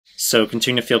So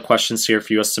continue to field questions here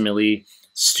for USMLE.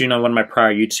 Student on one of my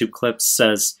prior YouTube clips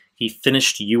says he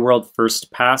finished UWorld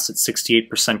first pass at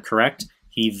 68% correct.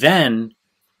 He then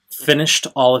finished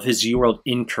all of his UWorld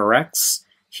incorrects.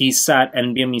 He sat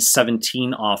NBME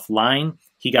 17 offline.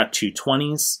 He got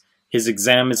 220s. His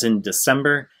exam is in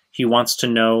December. He wants to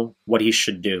know what he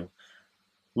should do.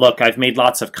 Look, I've made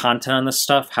lots of content on this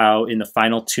stuff, how in the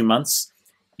final 2 months,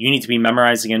 you need to be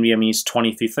memorizing NBMEs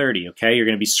 20 through 30, okay? You're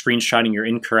going to be screenshotting your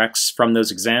incorrects from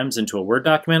those exams into a Word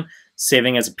document,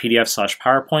 saving as a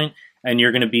PDF/PowerPoint, and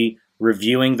you're going to be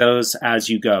reviewing those as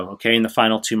you go, okay, in the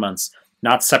final 2 months.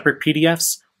 Not separate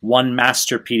PDFs, one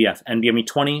master PDF. NBME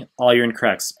 20, all your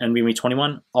incorrects. NBME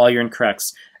 21, all your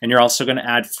incorrects. And you're also going to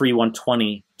add free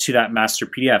 120 to that master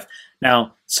PDF.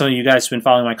 Now, some of you guys who've been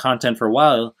following my content for a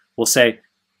while will say,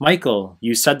 Michael,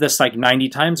 you said this like 90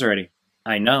 times already.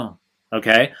 I know,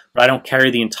 okay? But I don't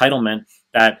carry the entitlement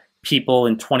that people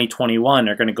in 2021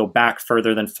 are going to go back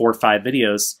further than 4 or 5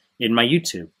 videos in my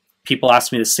YouTube. People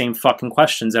ask me the same fucking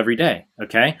questions every day,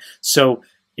 okay? So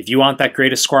if you want that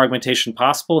greatest score augmentation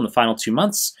possible in the final 2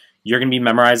 months, you're going to be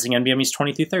memorizing NBMEs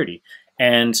 20 through 30.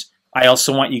 And I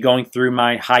also want you going through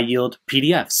my high-yield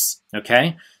PDFs,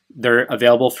 okay? They're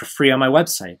available for free on my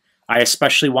website. I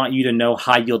especially want you to know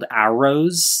high-yield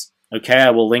arrows, okay?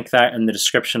 I will link that in the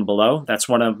description below. That's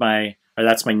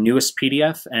that's my newest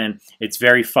PDF, and it's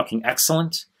very fucking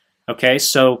excellent, okay?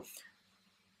 So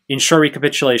in short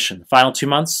recapitulation, the final 2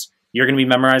 months, you're going to be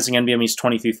memorizing NBMEs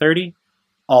 20 through 30,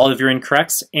 all of your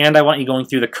incorrects, and I want you going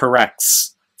through the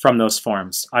corrects from those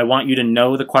forms. I want you to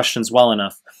know the questions well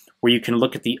enough where you can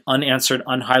look at the unanswered,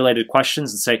 unhighlighted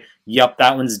questions and say, yep,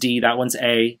 that one's D, that one's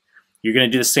A. You're going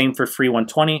to do the same for free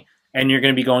 120, and you're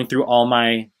going to be going through all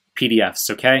my PDFs,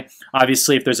 okay?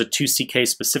 Obviously, if there's a 2CK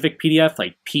specific PDF,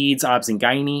 like PEDS, OBS, and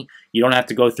Gynae, you don't have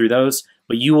to go through those,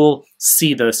 but you will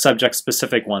see the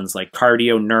subject-specific ones like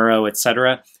cardio, neuro,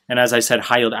 etc. And as I said,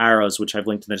 high-yield arrows, which I've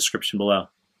linked in the description below.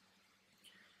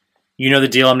 You know the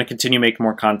deal. I'm going to continue making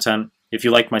more content. If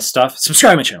you like my stuff,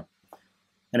 subscribe to my channel.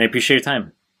 And I appreciate your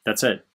time. That's it.